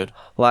buy one, dude.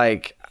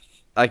 Like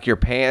your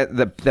pant,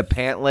 the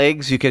pant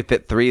legs, you could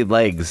fit 3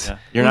 legs. Yeah.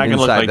 You're not gonna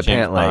look inside like the James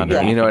pant leg. Bond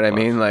or You know what I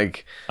anything mean? close.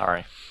 Like,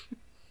 Sorry.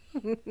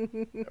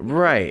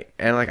 right.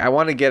 And like, I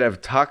want to get a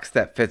tux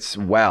that fits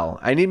well.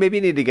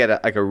 Maybe need to get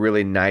a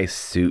really nice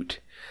suit.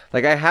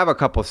 Like I have a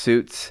couple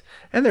suits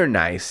and they're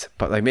nice,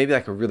 but like maybe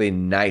like a really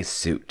nice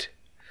suit,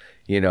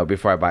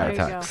 before I buy a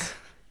There you tux.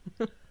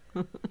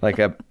 Like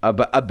a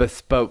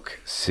bespoke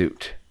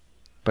suit.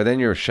 But then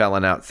you're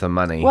shelling out some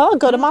money. Well,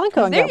 go to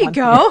Monaco and There get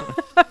you one. go.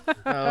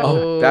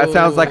 Oh, that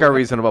sounds like a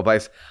reasonable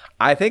place.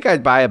 I think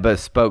I'd buy a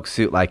bespoke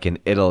suit like in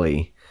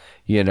Italy,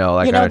 like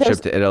on a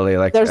trip to Italy,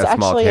 like There's a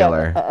small actually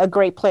tailor. a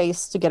great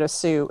place to get a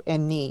suit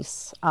in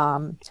Nice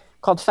called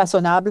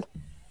Façonnable.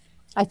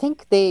 I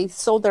think they used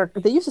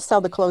to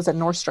sell the clothes at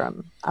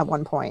Nordstrom at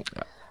one point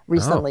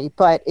recently,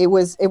 but it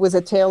was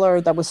a tailor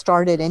that was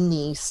started in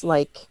Nice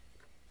like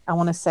I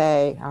want to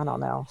say, I don't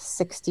know,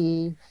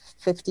 60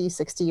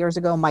 years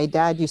ago. My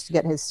dad used to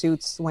get his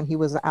suits when he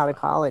was out of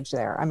college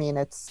there. I mean,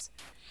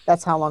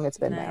 that's how long it's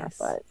been there.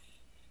 But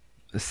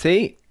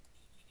see,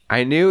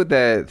 I knew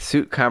the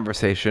suit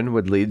conversation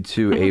would lead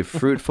to a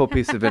fruitful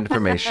piece of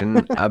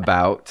information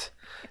about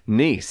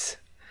Nice.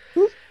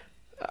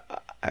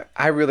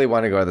 I really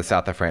want to go to the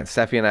south of France.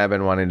 Steffi and I have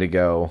been wanting to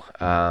go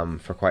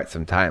for quite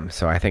some time,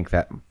 so I think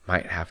that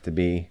might have to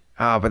be.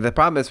 Oh, but the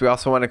problem is we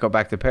also want to go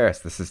back to Paris.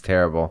 This is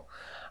terrible.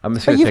 I'm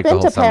just going to take the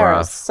whole summer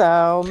Paris, off.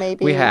 So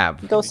maybe we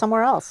have go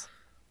somewhere else.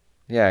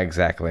 Yeah,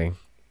 exactly.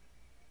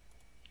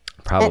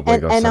 Probably go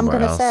somewhere else. And I'm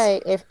going to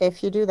say,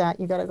 if you do that,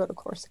 you got to go to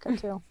Corsica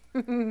too.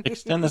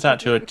 Extend this out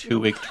to a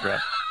 2-week trip.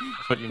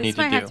 That's what you need to do. This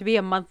might have to be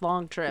a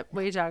month-long trip.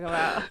 What are you talking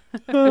about?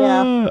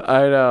 Yeah,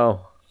 I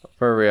know,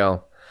 for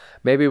real.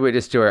 Maybe we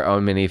just do our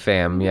own mini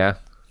fam. Yeah.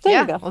 There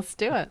you go. Let's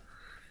do it.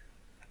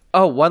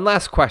 Oh, one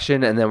last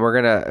question, and then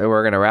we're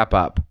gonna wrap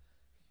up.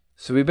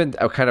 So we've been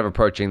kind of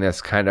approaching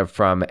this kind of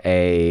from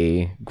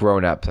a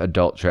grown-up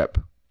adult trip.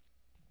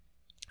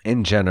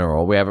 In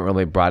general, we haven't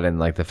really brought in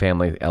like the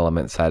family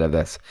element side of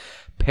this.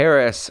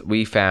 Paris,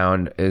 we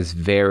found, is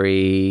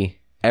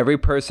every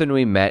person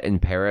we met in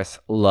Paris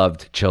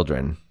loved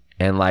children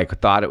and like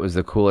thought it was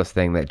the coolest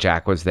thing that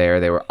Jack was there.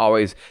 They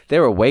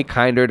were way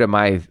kinder to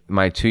my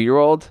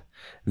 2-year-old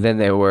than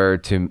they were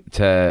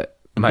to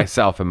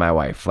myself and my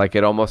wife. Like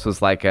it almost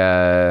was like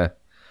an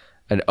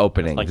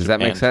opening. Like Does that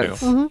make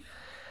sense? Mm-hmm.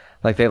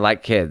 Like they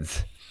like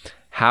kids.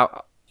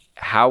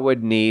 How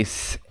would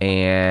Nice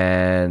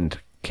and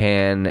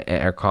Cannes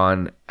or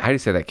Con? How do you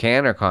say that?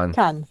 Cannes or Con?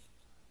 Cannes.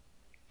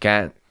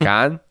 Cannes?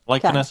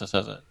 Like Cannes. Vanessa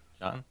says it,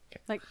 John.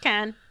 Like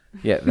Ken.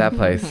 Yeah, that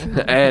place.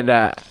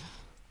 And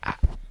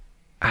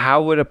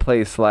how would a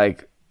place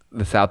like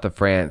the south of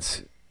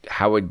France?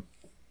 How would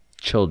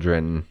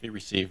children Be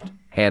received.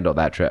 handle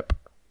that trip?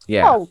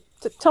 Yeah. Oh,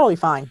 totally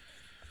fine.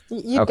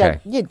 You'd Okay.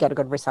 get a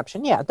good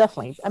reception. Yeah,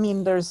 definitely. I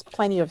mean, there's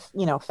plenty of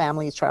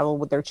families travel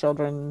with their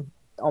children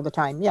all the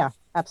time. Yeah,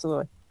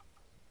 absolutely.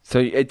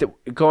 So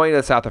going to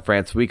the south of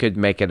France, we could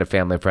make it a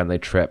family-friendly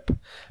trip.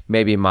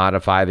 Maybe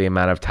modify the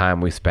amount of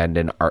time we spend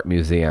in art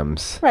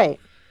museums Right.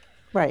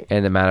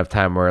 and the amount of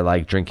time we're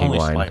like drinking Only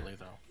wine. slightly,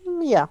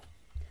 though. Yeah.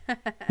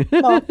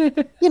 Well,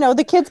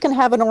 the kids can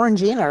have an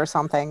Orangina or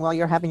something while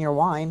you're having your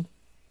wine.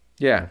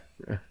 Yeah.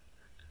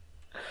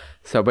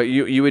 So, but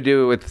you would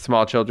do it with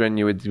small children.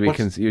 You would What's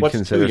consider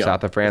too young?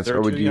 south of France, Is there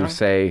or would too you young?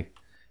 say,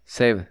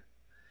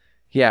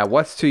 yeah?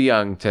 What's too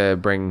young to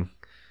bring?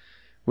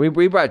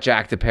 We brought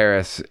Jack to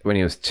Paris when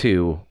he was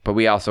 2, but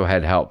we also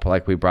had help.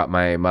 Like we brought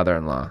my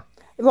mother-in-law.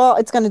 Well,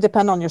 it's going to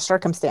depend on your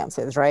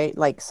circumstances, right?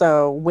 Like,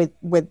 so with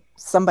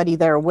somebody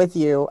there with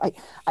you,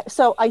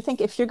 I think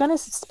if you're going to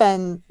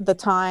spend the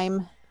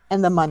time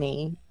and the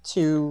money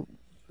to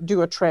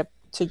do a trip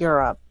to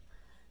Europe,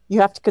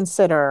 you have to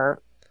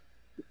consider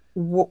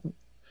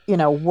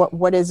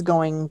what is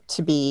going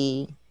to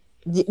be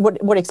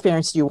what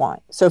experience do you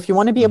want. So if you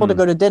want to be able to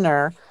go to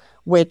dinner,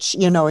 which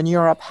in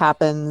Europe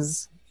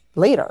happens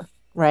later,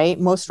 right?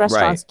 Most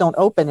restaurants don't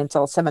open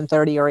until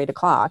 7:30 or 8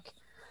 o'clock.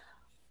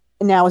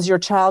 Now, is your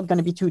child going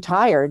to be too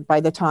tired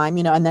by the time,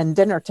 and then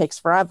dinner takes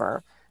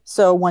forever.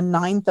 So when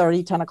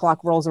 9:30, 10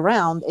 o'clock rolls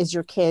around, is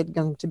your kid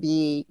going to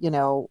be,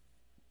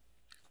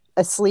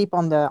 asleep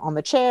on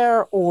the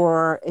chair,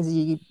 or is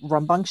he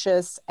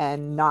rambunctious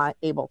and not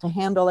able to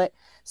handle it?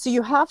 So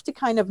you have to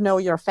kind of know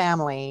your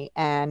family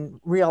and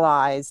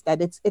realize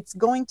that it's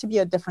going to be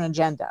a different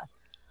agenda.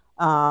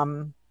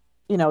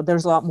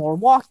 There's a lot more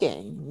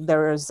walking.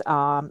 There's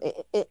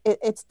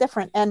it's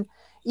different. And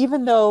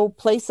even though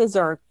places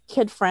are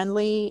kid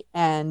friendly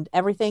and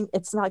everything,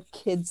 it's not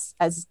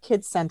as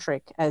kid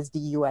centric as the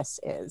US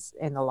is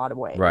in a lot of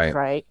ways.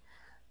 Right.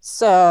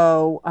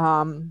 So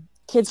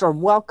kids are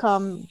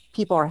welcome.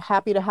 People are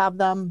happy to have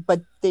them,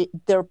 but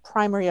their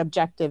primary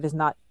objective is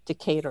not to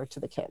cater to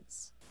the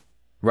kids.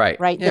 Right.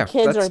 Yeah, the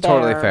kids that's are there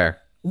totally fair.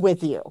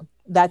 with you.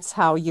 That's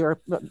how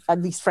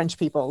at least French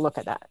people look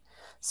at that.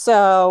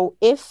 So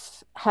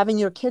if having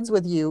your kids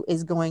with you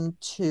is going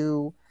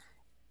to,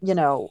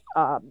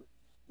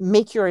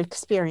 make your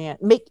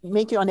experience,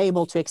 make you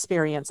unable to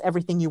experience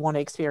everything you want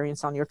to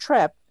experience on your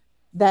trip,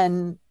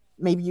 then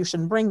maybe you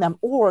shouldn't bring them,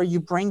 or you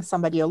bring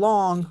somebody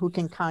along who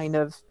can kind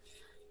of,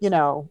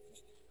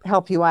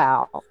 help you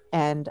out.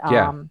 And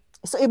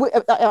so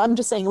I'm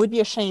just saying it would be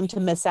a shame to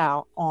miss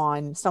out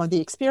on some of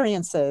the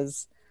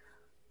experiences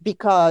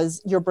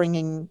because you're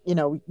bringing,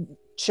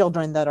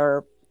 children that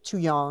are too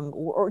young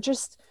or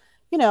just,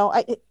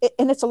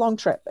 and it's a long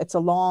trip. It's a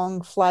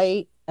long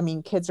flight. I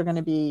mean, kids are going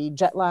to be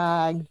jet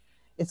lagged.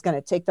 It's going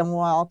to take them a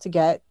while to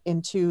get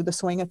into the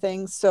swing of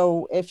things.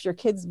 So if your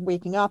kid's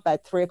waking up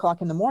at 3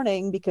 o'clock in the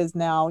morning because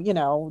now,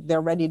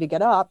 they're ready to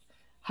get up,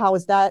 how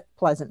is that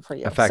pleasant for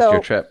you? Affect your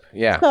trip.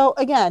 Yeah. So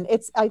again,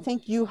 I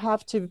think you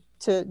have to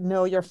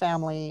know your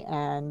family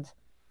and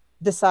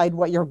decide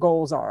what your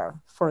goals are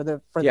for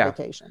the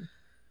vacation.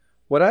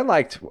 What I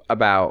liked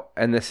about,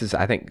 and this is,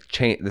 I think,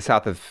 the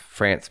south of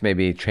France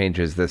maybe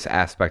changes this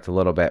aspect a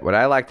little bit. What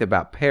I liked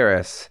about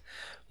Paris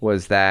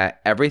was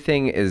that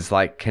everything is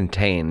like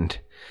contained,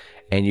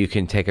 and you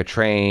can take a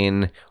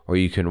train or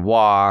you can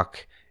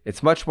walk.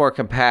 It's much more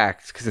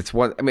compact because it's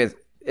one. I mean,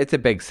 it's a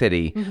big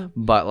city,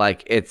 but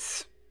like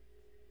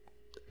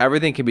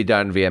everything can be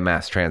done via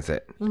mass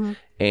transit,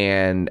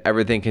 and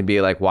everything can be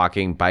like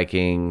walking,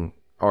 biking,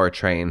 or a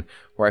train.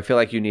 Where I feel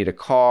like you need a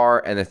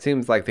car, and it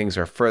seems like things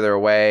are further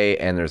away,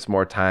 and there's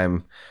more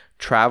time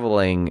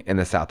traveling in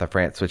the south of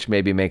France, which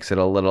maybe makes it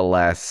a little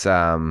less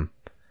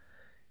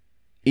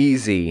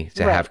easy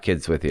to have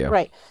kids with you.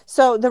 Right.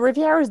 So the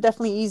Riviera is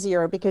definitely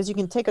easier because you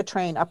can take a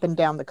train up and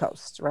down the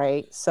coast,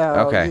 right?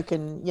 So you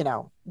can,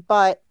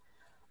 but,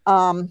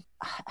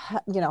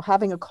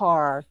 having a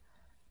car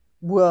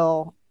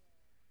will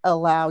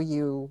allow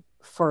you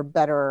for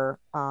better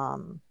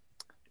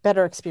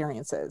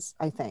experiences,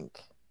 I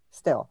think,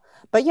 still.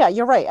 But yeah,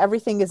 you're right.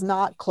 Everything is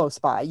not close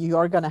by. You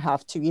are going to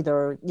have to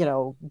either,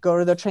 go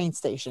to the train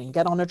station,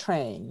 get on a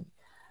train,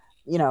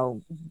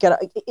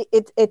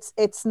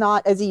 it's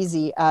not as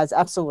easy as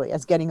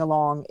getting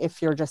along if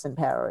you're just in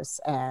Paris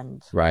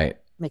and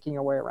making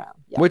your way around.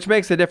 Yeah. Which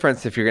makes a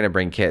difference if you're going to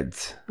bring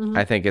kids.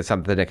 I think it's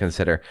something to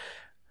consider.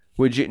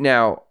 I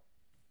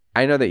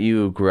know that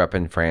you grew up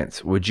in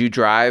France. Would you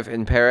drive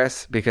in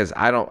Paris? Because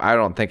I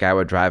don't think I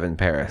would drive in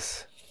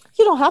Paris.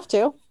 You don't have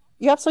to.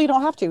 You absolutely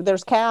don't have to.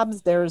 There's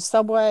cabs, there's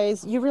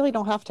subways. You really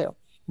don't have to.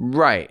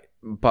 Right.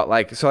 But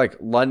like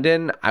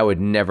London, I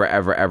would never,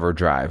 ever, ever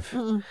drive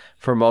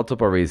for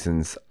multiple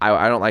reasons.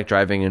 I don't like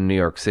driving in New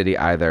York City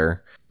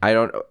either. I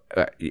don't.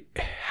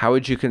 How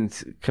would you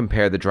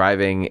compare the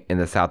driving in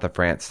the south of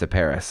France to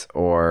Paris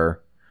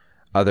or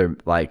other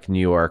like New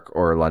York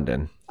or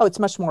London? Oh, it's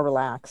much more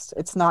relaxed.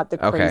 It's not the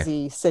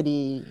crazy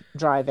city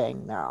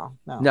driving. No.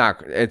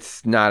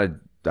 It's not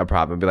a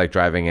problem. It'd be like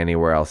driving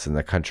anywhere else in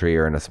the country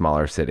or in a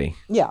smaller city.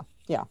 Yeah.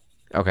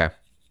 Okay.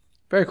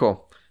 Very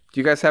cool. Do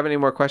you guys have any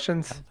more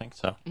questions? I don't think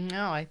so.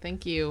 No, I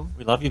think you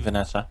We love you,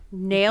 Vanessa.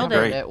 Nailed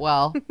it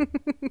well.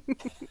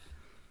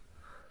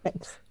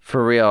 Thanks.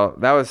 For real,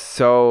 that was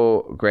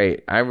so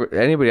great.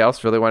 Anybody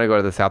else really want to go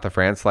to the south of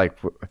France, like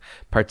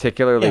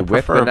particularly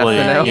with Vanessa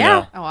now?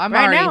 Yeah. Oh, I'm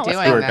Right already now.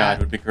 doing Tour that. guide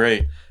would be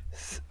great.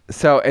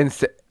 So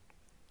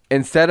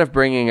instead of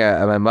bringing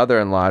my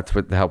mother-in-law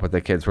with the help with the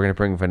kids, we're going to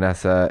bring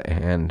Vanessa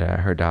and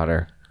her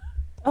daughter.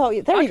 Oh,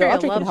 there you go. Audrey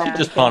Audrey will can love help. that.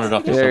 Just pawn it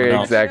off to someone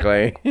else.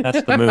 Exactly.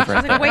 That's the move She's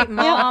right like, there. wait,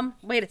 Mom,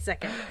 wait a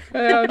second.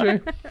 Hey,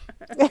 Audrey.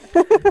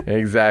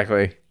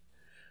 Exactly.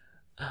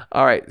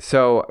 All right.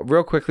 So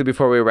real quickly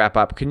before we wrap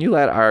up, can you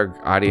let our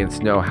audience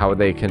know how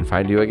they can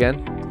find you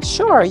again?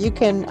 Sure. You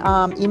can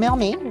email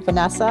me,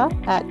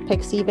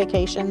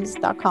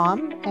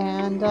 vanessa@pixievacations.com,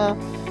 and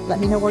let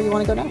me know where you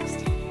want to go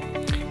next.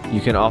 You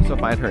can also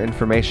find her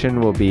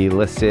information will be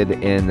listed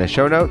in the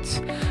show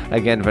notes.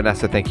 Again,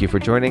 Vanessa, thank you for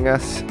joining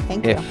us.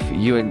 Thank you.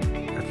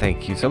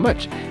 Thank you so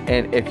much.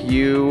 And if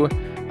you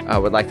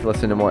would like to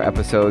listen to more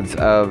episodes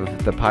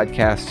of the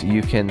podcast,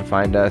 you can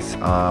find us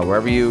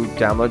wherever you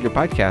download your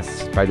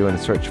podcasts by doing a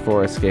search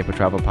for Escape a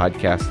Travel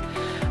Podcast.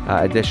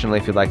 Additionally,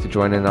 if you'd like to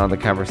join in on the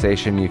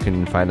conversation, you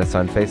can find us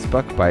on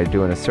Facebook by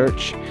doing a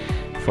search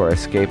for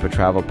Escape a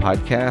Travel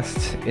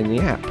Podcast in the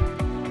app.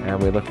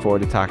 And we look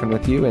forward to talking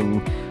with you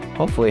and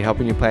hopefully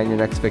helping you plan your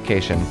next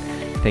vacation.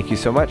 Thank you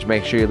so much.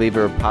 Make sure you leave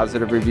a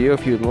positive review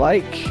if you'd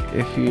like.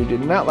 If you did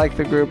not like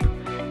the group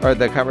or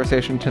the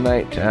conversation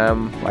tonight,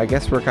 I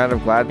guess we're kind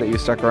of glad that you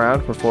stuck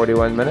around for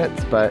 41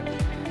 minutes, but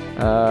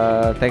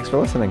thanks for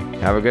listening.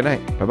 Have a good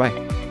night.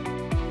 Bye-bye.